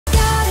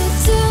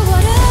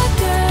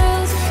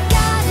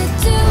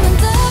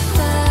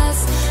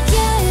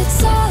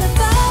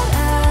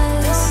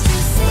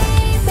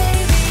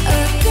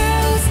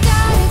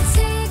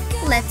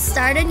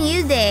start a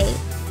new day.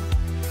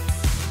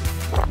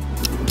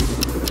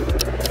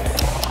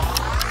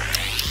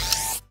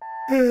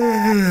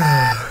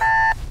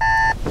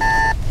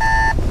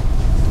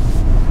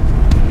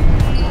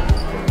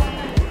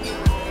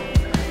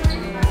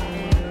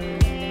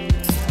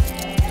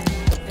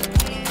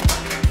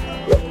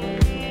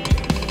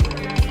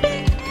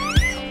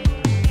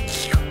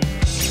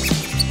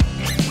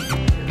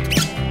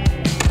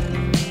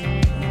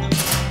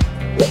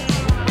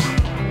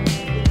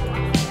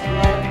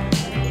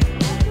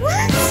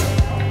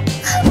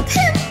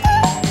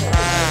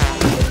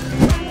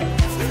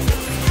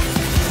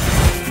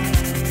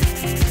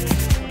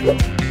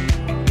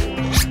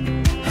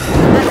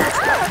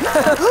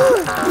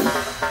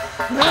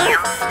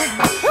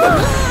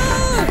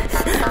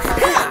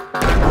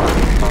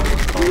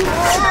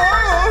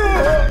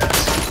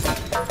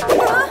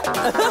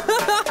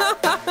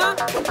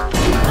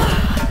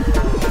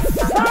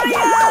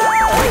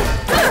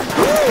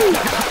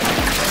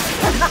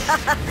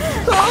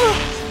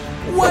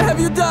 What have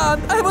you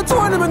done? I have a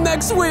tournament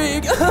next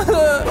week.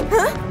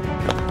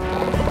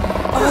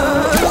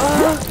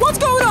 What's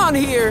going on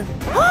here?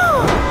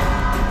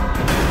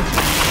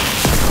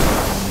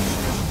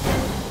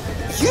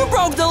 You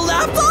broke the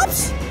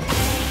laptops?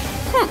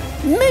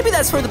 Maybe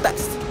that's for the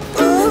best.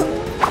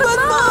 But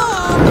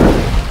Mom!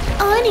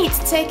 I need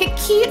to take a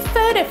cute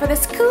photo for the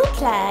school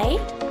play.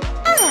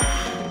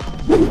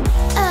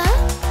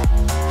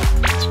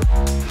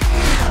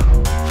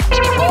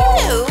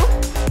 Ew!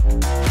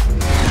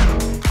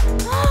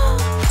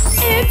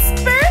 It's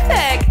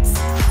perfect!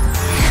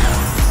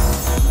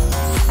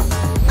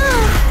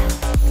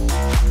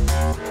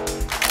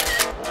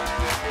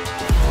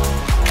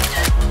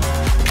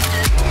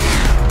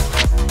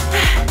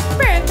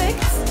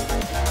 Perfect!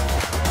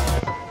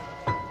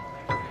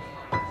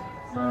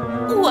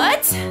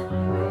 What?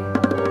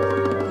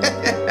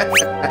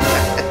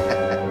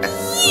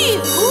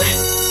 You!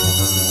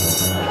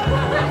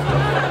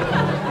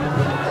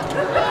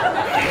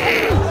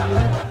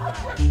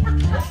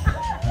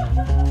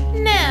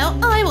 Now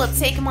I will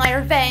take my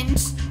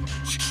revenge.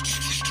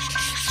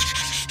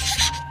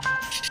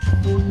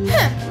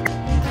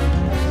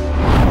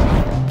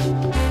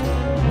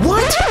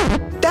 What?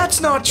 That's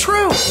not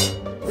true!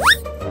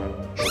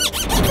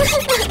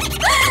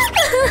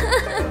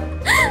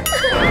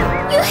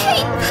 You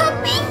hate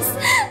puppies?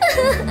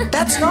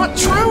 That's not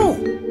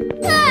true!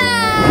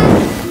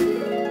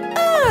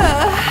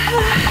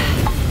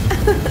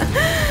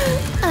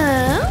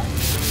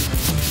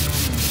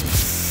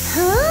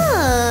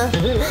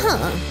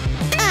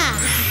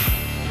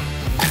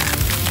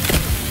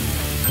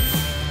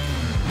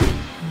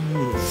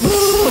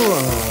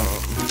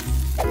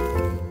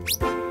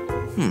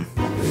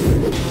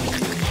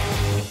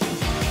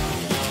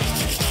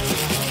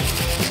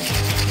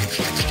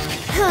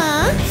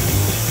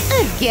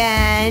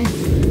 Again.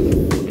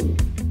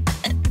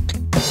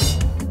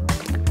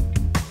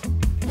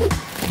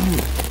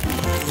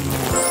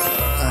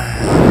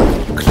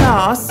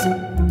 Class,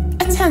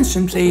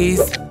 attention please.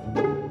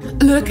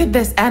 Look at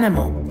this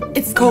animal.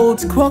 It's called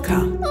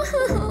quokka.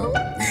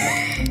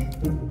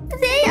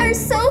 They are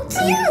so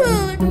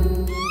cute!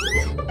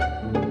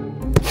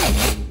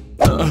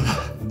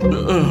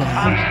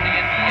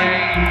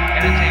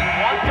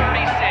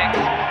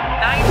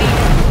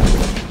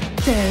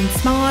 Then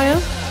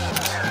smile.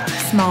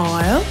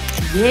 Smile.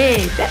 Yeah,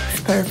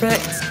 that's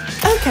perfect.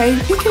 Okay,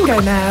 you can go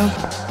now.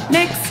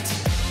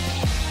 Next.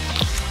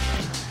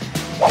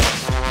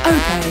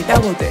 Okay, that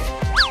will do.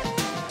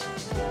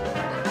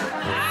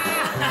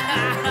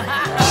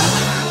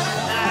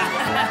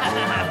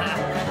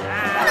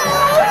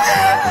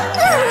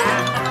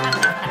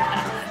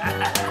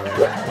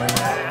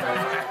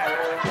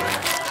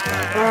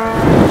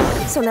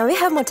 So now we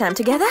have more time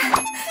together.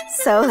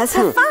 So let's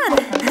have fun.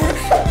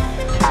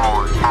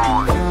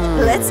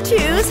 Let's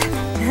choose.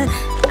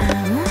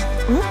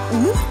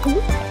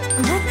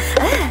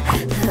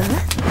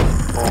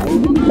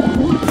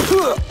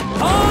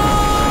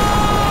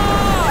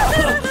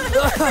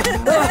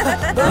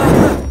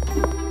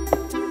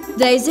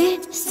 Daisy,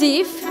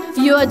 Steve,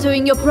 you are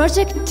doing your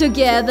project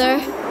together.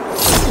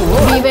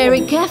 Be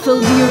very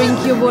careful during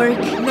your work.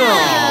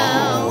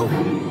 No.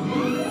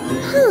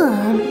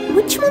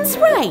 Which one's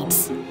right?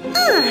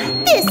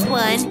 This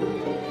one.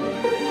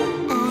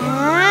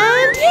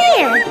 And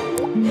here.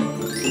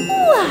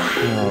 Wow.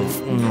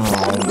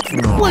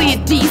 Will you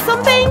do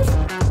something?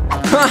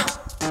 Huh.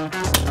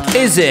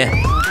 Easy.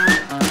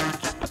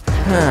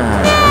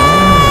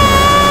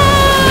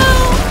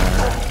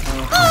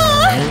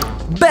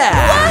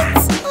 Bad.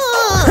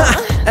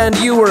 And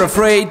you were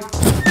afraid.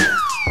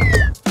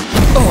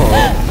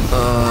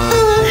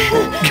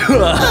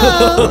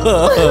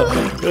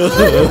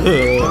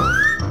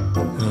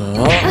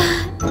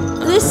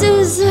 This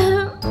is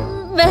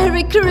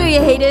very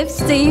creative,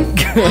 Steve.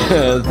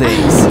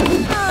 Thanks.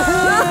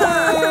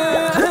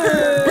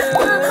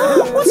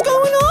 What's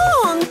going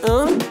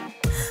on?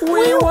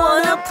 We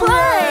wanna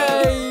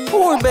play.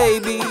 Poor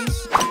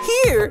babies.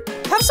 Here,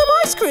 have some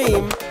ice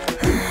cream.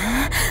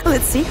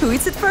 Let's see who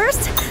eats it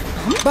first.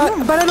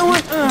 But I don't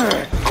want...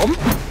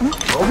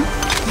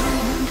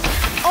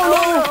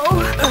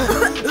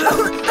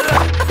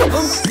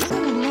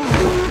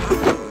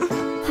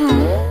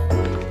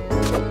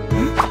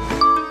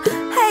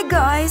 Hey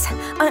guys,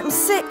 I'm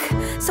sick,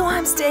 so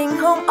I'm staying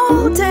home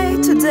all day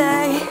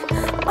today.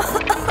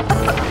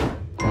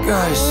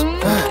 Guys,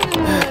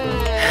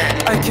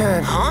 I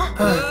can't.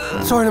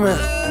 Sorry, man.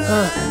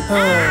 Oh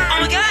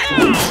my god!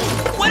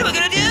 What am I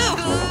gonna do?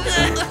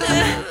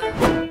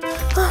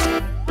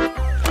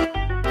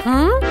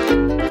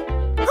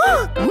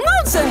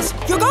 Nonsense!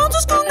 You're going to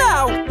school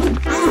now!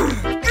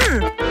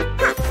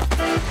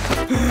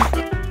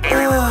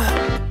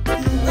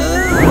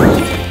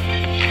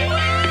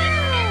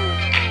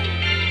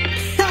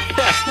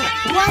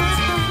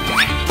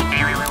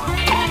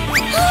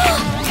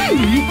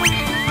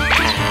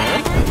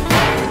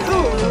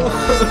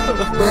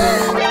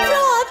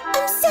 Rob,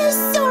 I'm so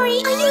sorry.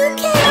 Are you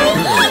okay?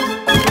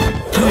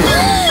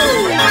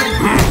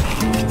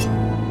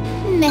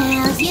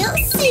 Now you'll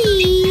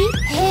see.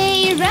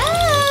 Hey,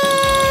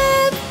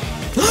 Rob.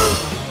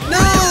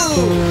 No!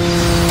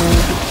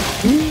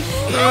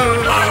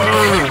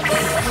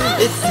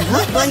 It's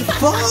not my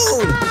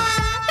phone!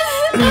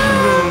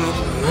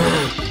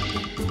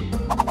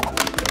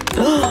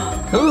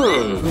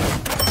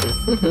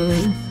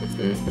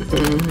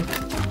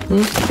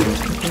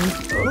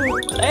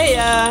 Hey,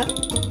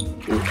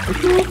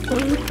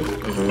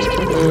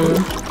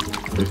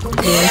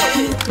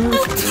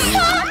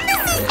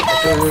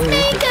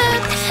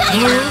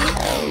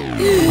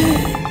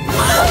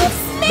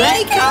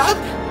 Makeup?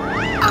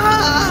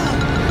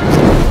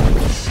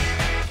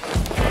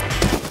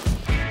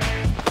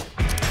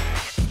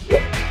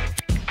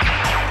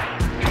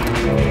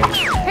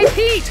 Hey,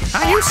 Pete,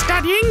 are you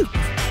studying?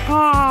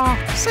 Oh,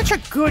 such a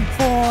good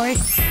boy.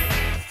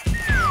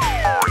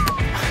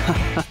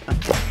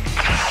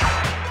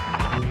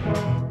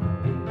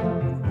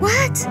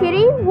 What?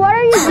 Kitty, what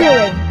are you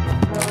doing?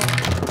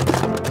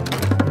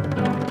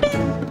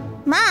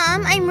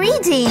 Mom, I'm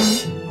reading.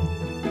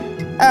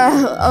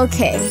 Oh,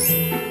 okay.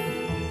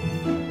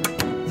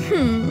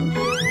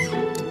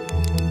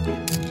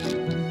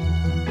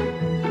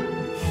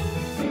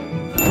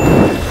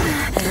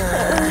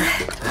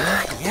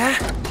 yeah?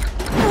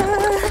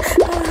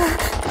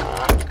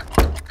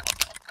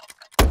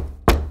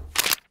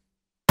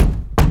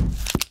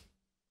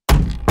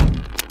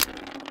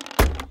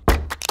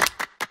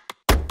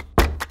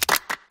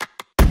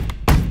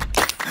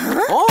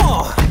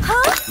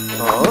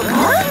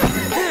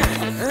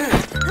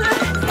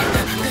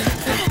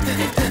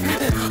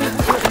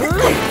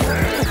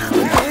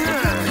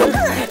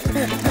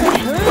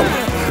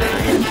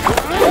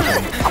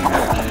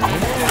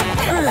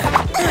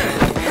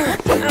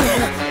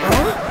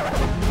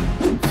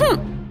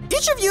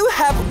 Each of you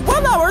have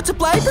 1 hour to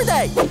play per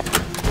day.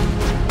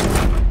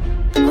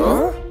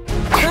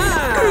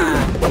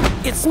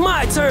 It's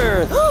my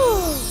turn.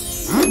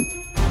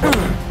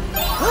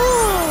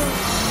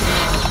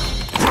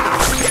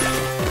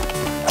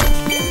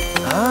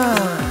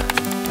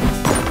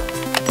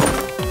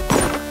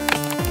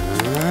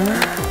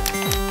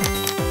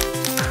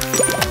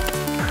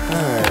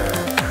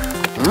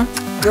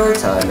 Your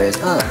time is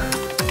up.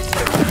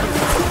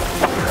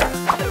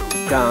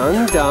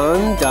 Done,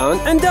 done, done,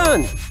 and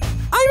done.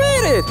 I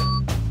made it.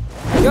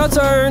 Your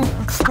turn.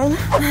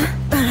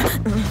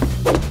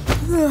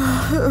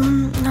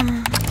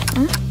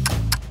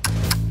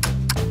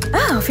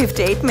 Oh,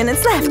 58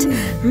 minutes left.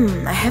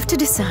 I have to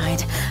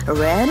decide,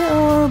 red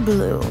or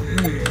blue.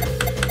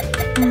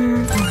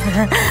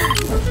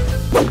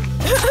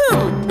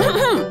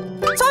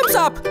 Time's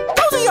up.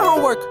 Go do your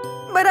homework.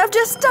 But I've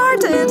just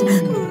started.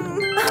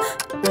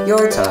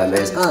 Your time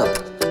is up.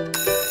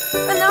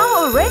 And now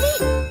already?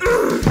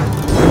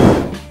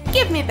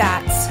 Give me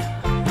that.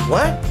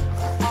 What?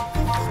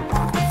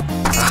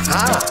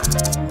 Aha!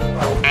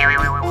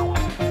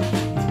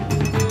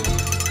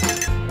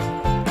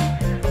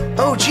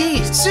 Oh,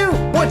 geez, Sue,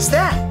 what's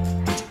that?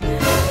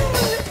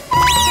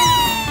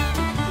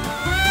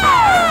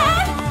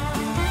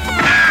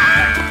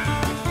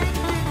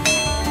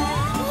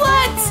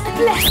 What?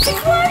 Plastic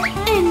one?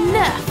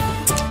 Enough.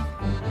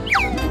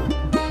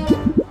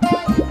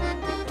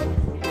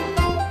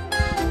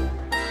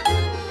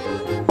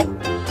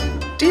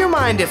 Do you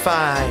mind if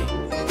I...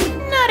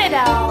 Not at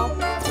all.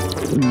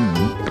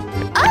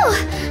 Oh,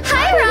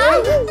 hi,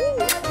 Rob.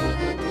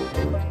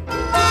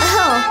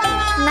 Oh,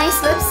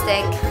 nice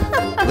lipstick.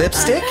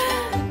 Lipstick?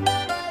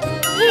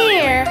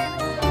 Here.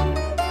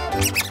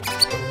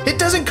 It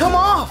doesn't come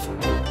off!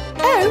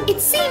 Oh, it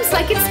seems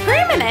like it's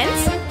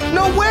permanent.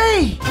 No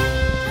way!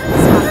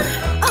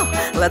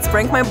 Oh, let's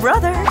prank my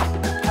brother.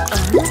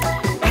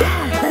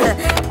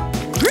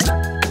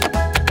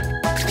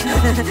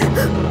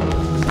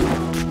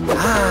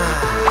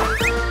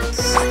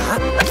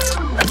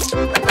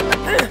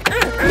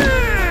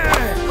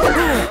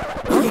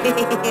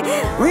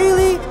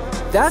 Really?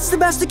 That's the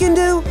best you can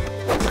do?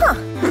 Huh.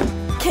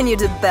 Can you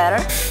do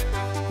better?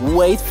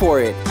 Wait for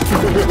it.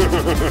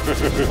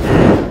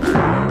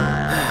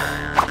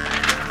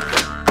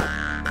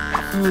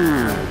 Oh,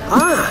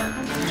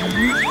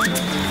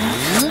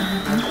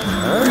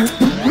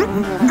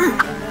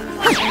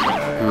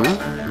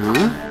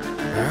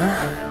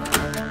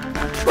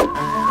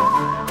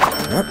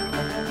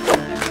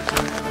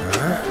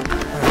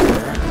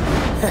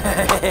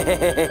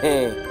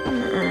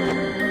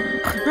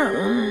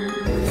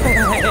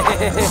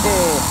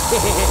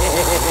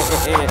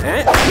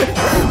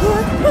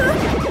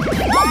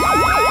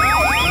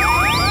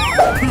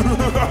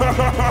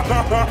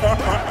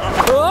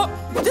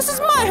 this is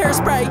my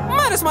hairspray.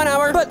 Minus 1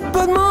 hour.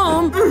 But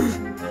Mom.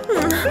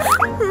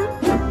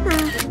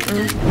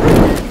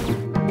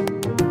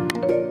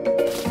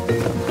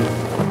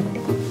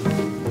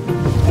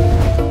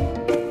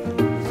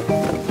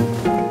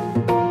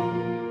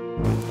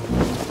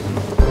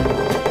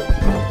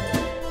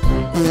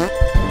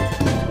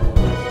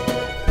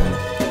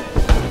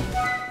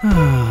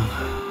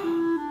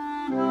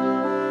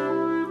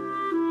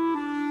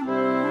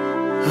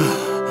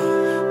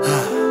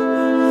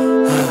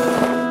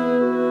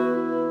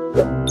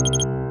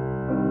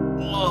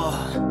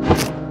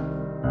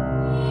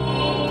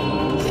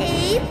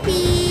 Hey,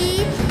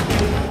 Pete.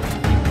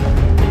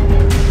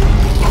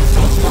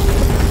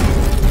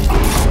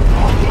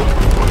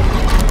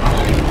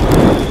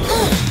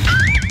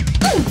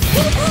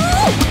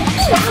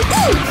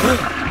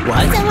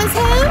 What? Someone's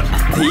home?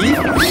 Thief?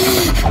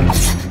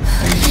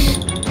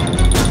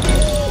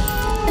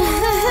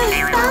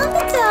 Found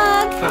the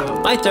dog.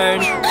 My turn.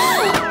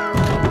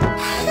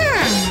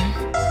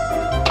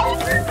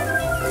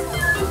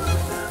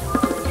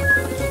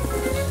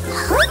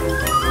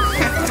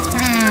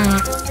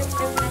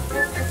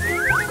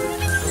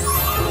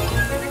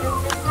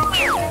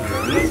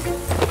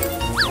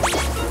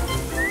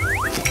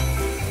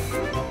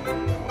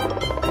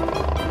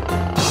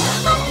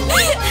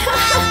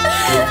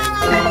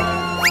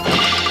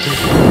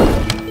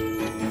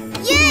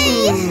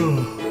 Yay!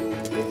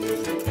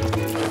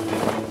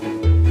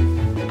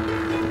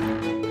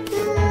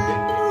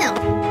 No.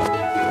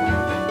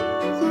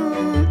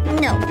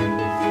 No.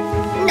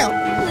 No.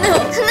 No.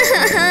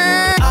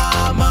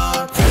 I'm a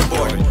pretty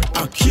boy,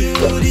 a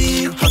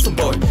cutie, handsome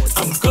boy.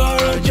 I'm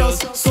gorgeous,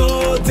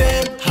 so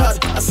damn hot.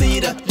 I see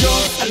that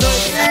you're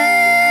alone.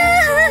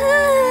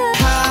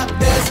 Hot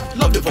dance,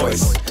 love the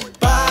voice.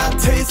 Bad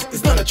taste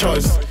is not a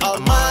choice. I'll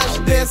match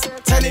this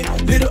tiny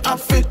little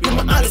outfit with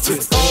my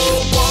attitude.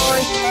 Oh boy.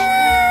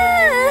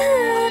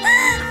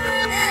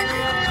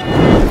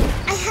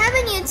 I have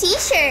a new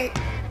t-shirt.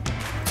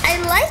 I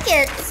like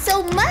it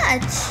so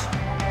much.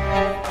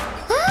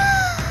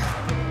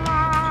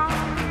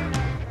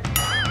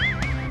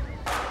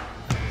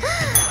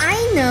 I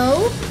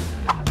know.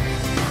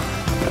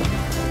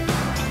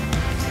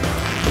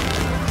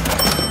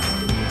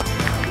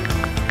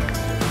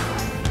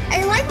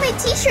 I like my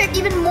t-shirt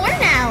even more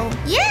now.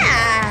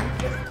 Yeah.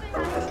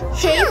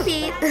 Hey,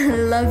 Pete.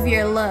 Love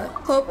your look.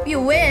 Hope you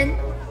win.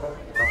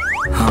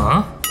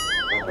 Huh?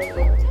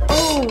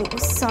 Oh,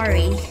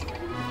 sorry.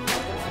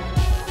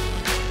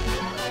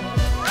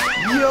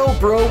 Yo,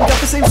 bro, we got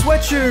the same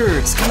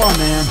sweatshirts. Come on,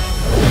 man.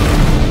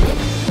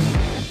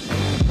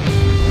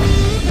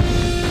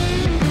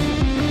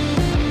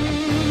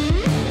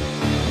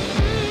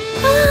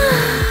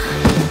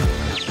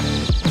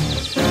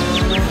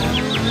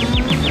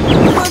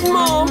 But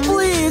Mom,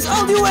 please,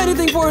 I'll do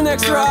anything for an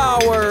extra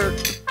hour.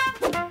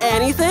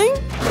 Anything?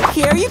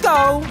 Here you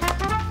go.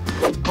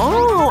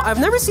 Oh, I've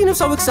never seen him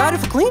so excited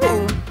for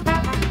cleaning.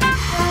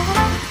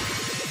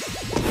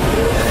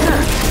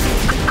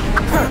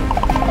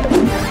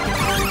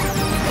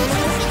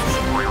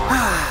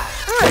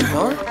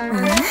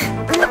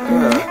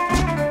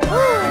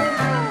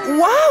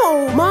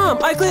 Wow, Mom,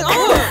 I cleaned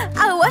all.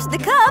 I'll wash the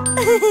cup.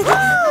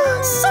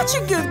 Such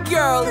a good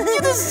girl. You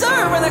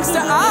deserve an extra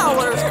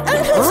hour.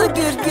 And who's a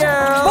good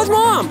girl? But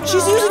Mom,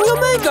 she's using your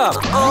makeup.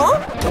 Huh?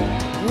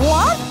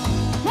 What?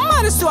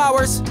 Minus 2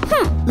 hours.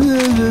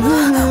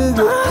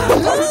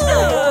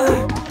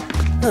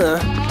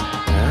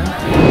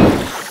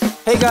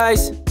 Hey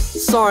guys,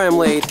 sorry I'm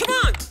late. Come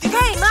on!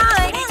 Hey,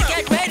 Mike.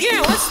 Get ready!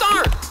 Yeah, let's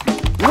start!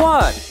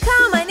 What?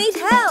 Come, I need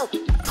help.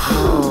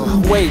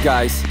 Wait,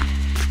 guys.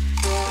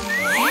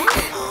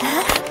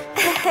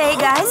 Hey,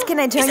 guys, can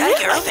I join Is you? that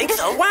a girl? I think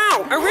so.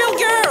 Wow, a real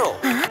girl!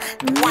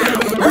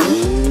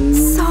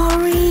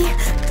 Sorry.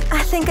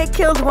 I think I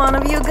killed one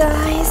of you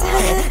guys.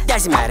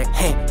 Doesn't matter.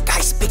 Hey,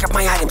 guys, pick up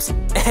my items.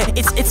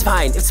 It's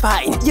fine, it's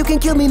fine. You can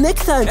kill me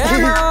next time.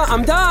 Emma,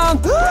 I'm done.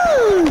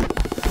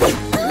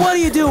 What are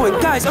you doing?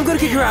 Guys, I'm gonna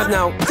kick her out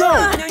now. Go,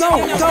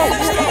 go, go.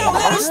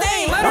 Let her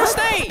stay! Let her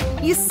stay!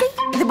 You see,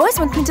 the boys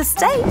want me to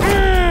stay.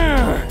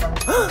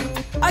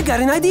 I got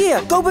an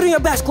idea. Go put on your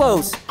best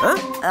clothes. Huh?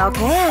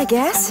 Okay, I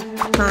guess.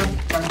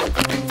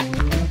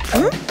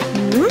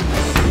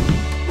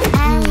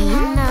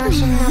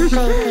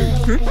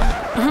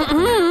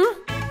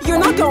 You're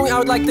not going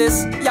out like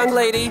this, young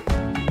lady.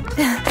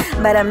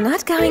 But I'm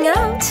not going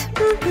out.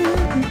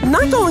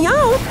 Not going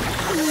out?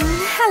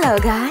 Hello,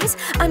 guys.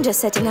 I'm just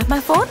setting up my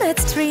Fortnite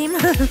stream.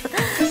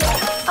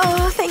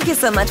 Oh, thank you you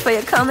so much for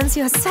your comments.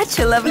 You're such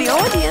a lovely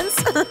audience.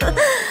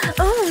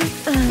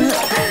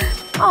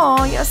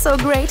 Oh, you're so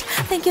great.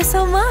 Thank you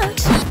so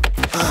much.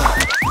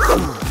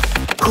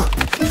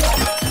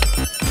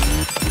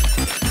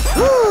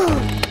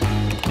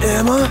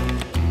 Emma?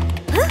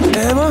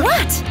 Emma?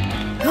 What?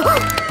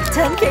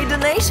 10K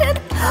donation?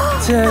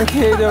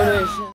 10K donation.